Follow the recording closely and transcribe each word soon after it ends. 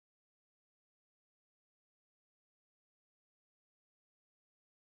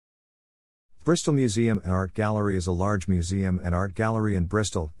Bristol Museum Art Gallery is a large museum and art gallery in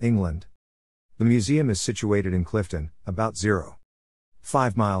Bristol, England. The museum is situated in Clifton, about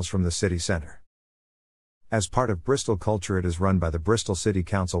 0.5 miles from the city centre. As part of Bristol Culture, it is run by the Bristol City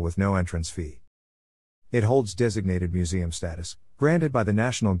Council with no entrance fee. It holds designated museum status, granted by the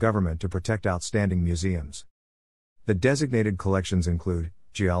national government to protect outstanding museums. The designated collections include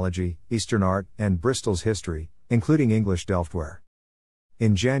geology, Eastern art, and Bristol's history, including English delftware.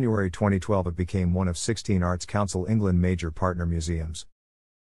 In January 2012, it became one of 16 Arts Council England major partner museums.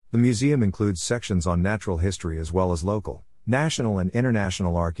 The museum includes sections on natural history as well as local, national and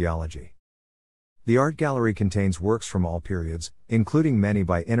international archaeology. The art gallery contains works from all periods, including many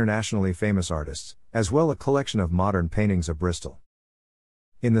by internationally famous artists, as well as a collection of modern paintings of Bristol.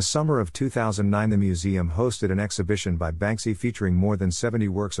 In the summer of 2009, the museum hosted an exhibition by Banksy featuring more than 70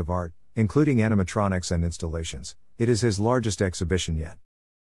 works of art, including animatronics and installations. It is his largest exhibition yet.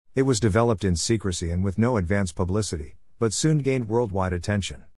 It was developed in secrecy and with no advance publicity, but soon gained worldwide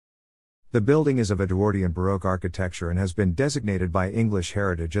attention. The building is of Edwardian Baroque architecture and has been designated by English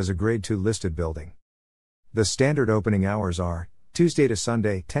Heritage as a Grade II listed building. The standard opening hours are Tuesday to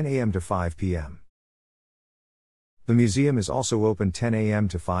Sunday, 10 a.m. to 5 p.m. The museum is also open 10 a.m.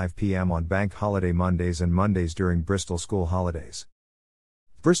 to 5 p.m. on bank holiday Mondays and Mondays during Bristol school holidays.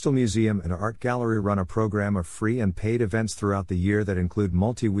 Bristol Museum and Art Gallery run a program of free and paid events throughout the year that include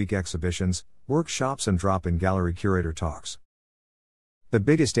multi-week exhibitions, workshops and drop-in gallery curator talks. The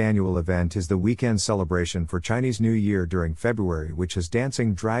biggest annual event is the weekend celebration for Chinese New Year during February, which has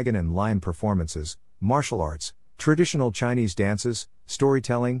dancing, dragon and lion performances, martial arts, traditional Chinese dances,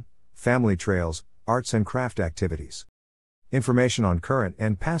 storytelling, family trails, arts and craft activities. Information on current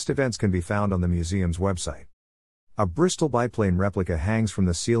and past events can be found on the museum's website. A Bristol biplane replica hangs from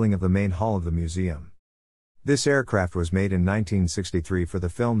the ceiling of the main hall of the museum. This aircraft was made in 1963 for the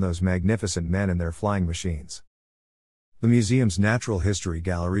film Those Magnificent Men and Their Flying Machines. The museum's natural history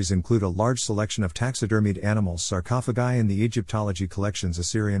galleries include a large selection of taxidermied animals, sarcophagi, and the Egyptology collection's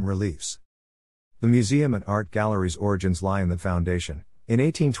Assyrian reliefs. The museum and art gallery's origins lie in the foundation, in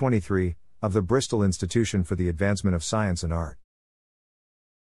 1823, of the Bristol Institution for the Advancement of Science and Art.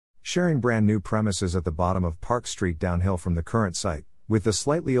 Sharing brand new premises at the bottom of Park Street downhill from the current site, with the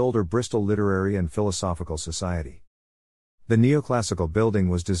slightly older Bristol Literary and Philosophical Society. The neoclassical building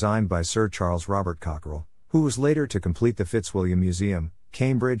was designed by Sir Charles Robert Cockerell, who was later to complete the Fitzwilliam Museum,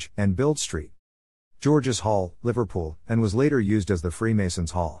 Cambridge, and build St. George's Hall, Liverpool, and was later used as the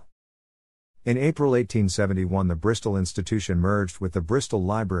Freemasons' Hall. In April 1871, the Bristol Institution merged with the Bristol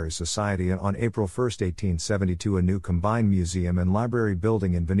Library Society, and on April 1, 1872, a new combined museum and library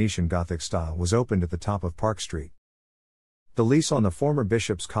building in Venetian Gothic style was opened at the top of Park Street. The lease on the former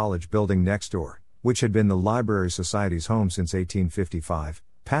Bishop's College building next door, which had been the Library Society's home since 1855,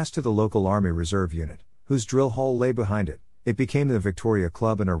 passed to the local Army Reserve Unit, whose drill hall lay behind it. It became the Victoria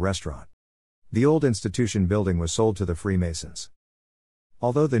Club and a restaurant. The old institution building was sold to the Freemasons.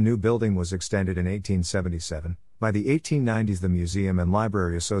 Although the new building was extended in 1877, by the 1890s the Museum and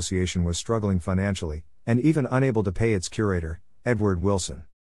Library Association was struggling financially, and even unable to pay its curator, Edward Wilson.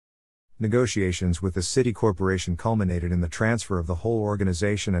 Negotiations with the City Corporation culminated in the transfer of the whole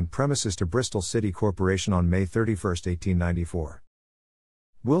organization and premises to Bristol City Corporation on May 31, 1894.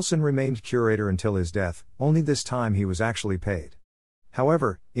 Wilson remained curator until his death, only this time he was actually paid.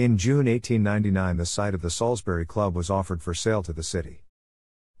 However, in June 1899 the site of the Salisbury Club was offered for sale to the city.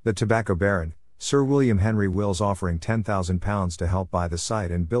 The tobacco baron, Sir William Henry Wills, offering £10,000 to help buy the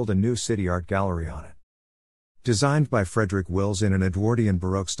site and build a new city art gallery on it. Designed by Frederick Wills in an Edwardian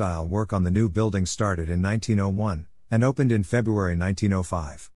Baroque style, work on the new building started in 1901, and opened in February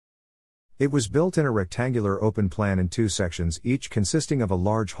 1905. It was built in a rectangular open plan in two sections, each consisting of a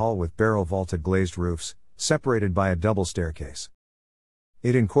large hall with barrel-vaulted glazed roofs, separated by a double staircase.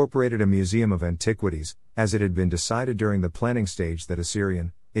 It incorporated a museum of antiquities, as it had been decided during the planning stage that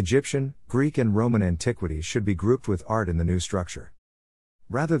Assyrian, Egyptian, Greek and Roman antiquities should be grouped with art in the new structure,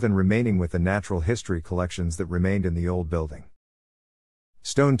 rather than remaining with the natural history collections that remained in the old building.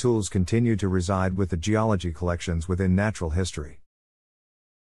 Stone tools continued to reside with the geology collections within natural history.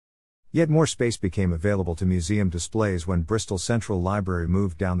 Yet more space became available to museum displays when Bristol Central Library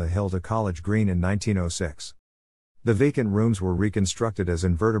moved down the hill to College Green in 1906. The vacant rooms were reconstructed as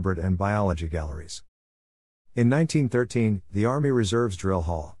invertebrate and biology galleries. In 1913, the Army Reserve's Drill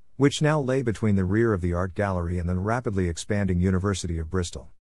Hall, which now lay between the rear of the Art Gallery and the rapidly expanding University of Bristol,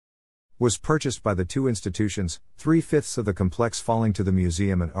 was purchased by the two institutions, 3/5 of the complex falling to the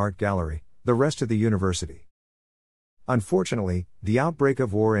Museum and Art Gallery, the rest to the university. Unfortunately, the outbreak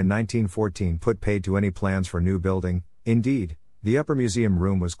of war in 1914 put paid to any plans for new building. Indeed, The upper museum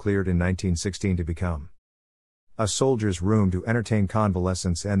room was cleared in 1916 to become a soldier's room to entertain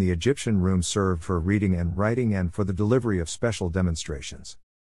convalescents, and the Egyptian room served for reading and writing and for the delivery of special demonstrations.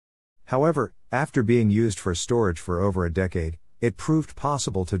 However, after being used for storage for over a decade, it proved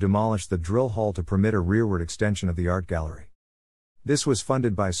possible to demolish the drill hall to permit a rearward extension of the art gallery. This was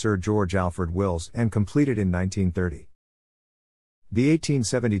funded by Sir George Alfred Wills and completed in 1930. The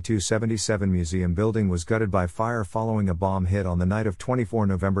 1872-77 museum building was gutted by fire following a bomb hit on the night of 24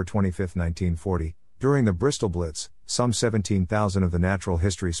 November 25, 1940, during the Bristol Blitz, some 17,000 of the natural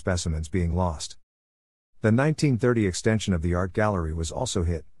history specimens being lost. The 1930 extension of the art gallery was also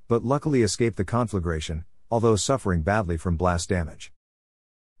hit, but luckily escaped the conflagration, although suffering badly from blast damage.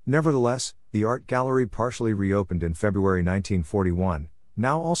 Nevertheless, the art gallery partially reopened in February 1941,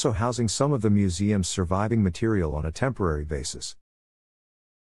 now also housing some of the museum's surviving material on a temporary basis.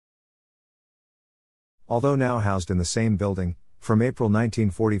 Although now housed in the same building, from April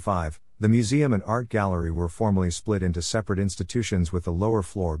 1945, the museum and art gallery were formally split into separate institutions, with the lower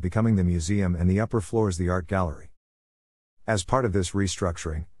floor becoming the museum and the upper floors the art gallery. As part of this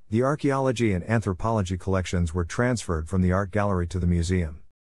restructuring, the archaeology and anthropology collections were transferred from the art gallery to the museum.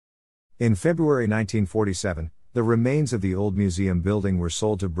 In February 1947, the remains of the old museum building were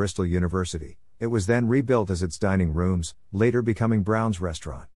sold to Bristol University. It was then rebuilt as its dining rooms, later becoming Brown's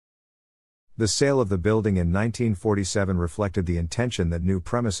Restaurant. The sale of the building in 1947 reflected the intention that new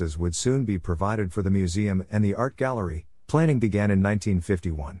premises would soon be provided for the museum and the art gallery. Planning began in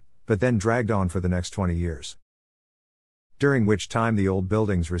 1951, but then dragged on for the next 20 years. During which time the old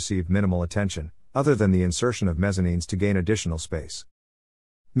buildings received minimal attention, other than the insertion of mezzanines to gain additional space.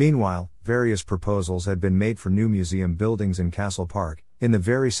 Meanwhile, various proposals had been made for new museum buildings in Castle Park, in the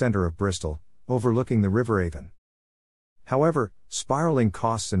very centre of Bristol, overlooking the River Avon. However, spiraling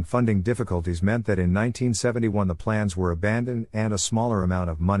costs and funding difficulties meant that in 1971 the plans were abandoned and a smaller amount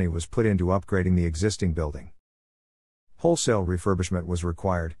of money was put into upgrading the existing building. Wholesale refurbishment was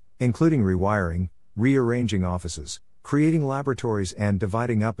required, including rewiring, rearranging offices, creating laboratories, and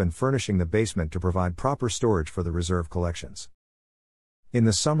dividing up and furnishing the basement to provide proper storage for the reserve collections. In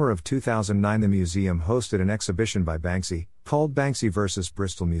the summer of 2009 the museum hosted an exhibition by Banksy, called Banksy vs.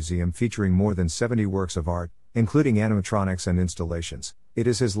 Bristol Museum, featuring more than 70 works of art, including animatronics and installations. It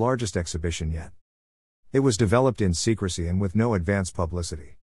is his largest exhibition yet. It was developed in secrecy and with no advance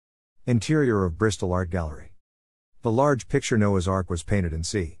publicity. Interior of Bristol Art Gallery. The large picture Noah's Ark was painted in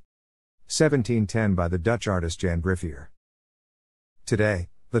c. 1710 by the Dutch artist Jan Griffier. Today,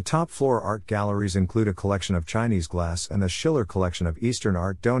 the top floor art galleries include a collection of Chinese glass and the Schiller collection of Eastern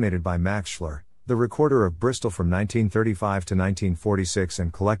art donated by Max Schiller, the recorder of Bristol from 1935 to 1946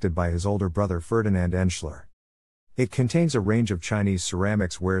 and collected by his older brother Ferdinand N. Schiller. It contains a range of Chinese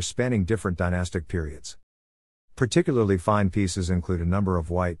ceramics wares spanning different dynastic periods. Particularly fine pieces include a number of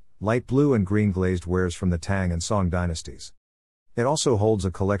white, light blue and green glazed wares from the Tang and Song dynasties. It also holds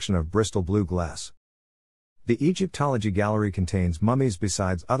a collection of Bristol blue glass. The Egyptology Gallery contains mummies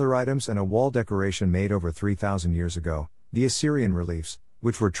besides other items and a wall decoration made over 3,000 years ago, the Assyrian reliefs,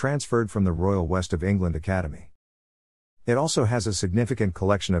 which were transferred from the Royal West of England Academy. It also has a significant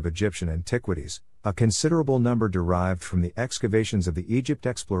collection of Egyptian antiquities, a considerable number derived from the excavations of the Egypt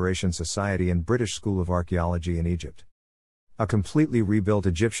Exploration Society and British School of Archaeology in Egypt. A completely rebuilt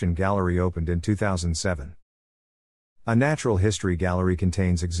Egyptian gallery opened in 2007. A natural history gallery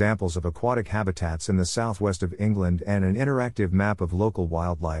contains examples of aquatic habitats in the southwest of England and an interactive map of local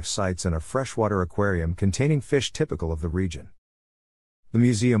wildlife sites and a freshwater aquarium containing fish typical of the region. The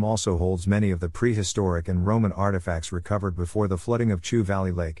museum also holds many of the prehistoric and Roman artifacts recovered before the flooding of Chew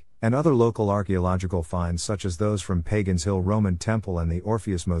Valley Lake, and other local archaeological finds such as those from Pagan's Hill Roman Temple and the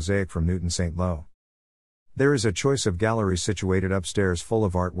Orpheus mosaic from Newton St. Lo. There is a choice of galleries situated upstairs full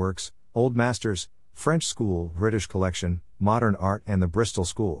of artworks, Old Masters, French School, British Collection, Modern Art and the Bristol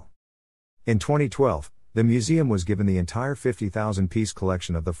School. In 2012, the museum was given the entire 50,000-piece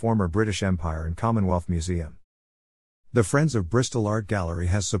collection of the former British Empire and Commonwealth Museum. The Friends of Bristol Art Gallery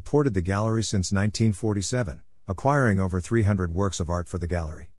has supported the gallery since 1947, acquiring over 300 works of art for the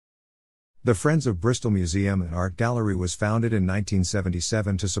gallery. The Friends of Bristol Museum and Art Gallery was founded in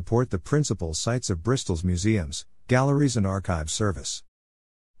 1977 to support the principal sites of Bristol's museums, galleries and archives service.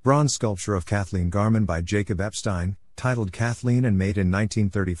 Bronze sculpture of Kathleen Garman by Jacob Epstein, titled Kathleen and made in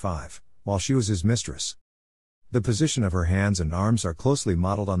 1935, while she was his mistress. The position of her hands and arms are closely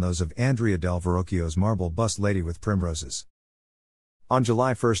modeled on those of Andrea del Verrocchio's marble bust Lady with Primroses. On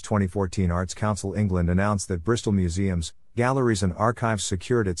July 1, 2014, Arts Council England announced that Bristol Museums, Galleries and Archives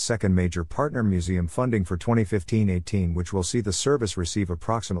secured its second major partner museum funding for 2015-18, which will see the service receive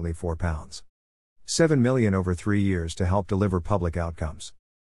approximately £4. 7 million over 3 years to help deliver public outcomes.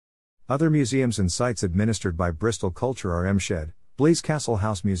 Other museums and sites administered by Bristol Culture are Shed, Blaise Castle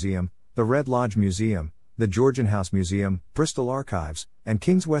House Museum, the Red Lodge Museum, the Georgian House Museum, Bristol Archives, and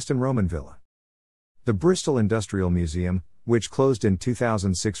King's Weston Roman Villa. The Bristol Industrial Museum, which closed in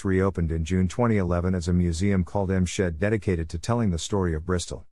 2006, reopened in June 2011 as a museum called Shed, dedicated to telling the story of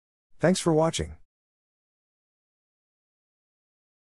Bristol. Thanks for watching.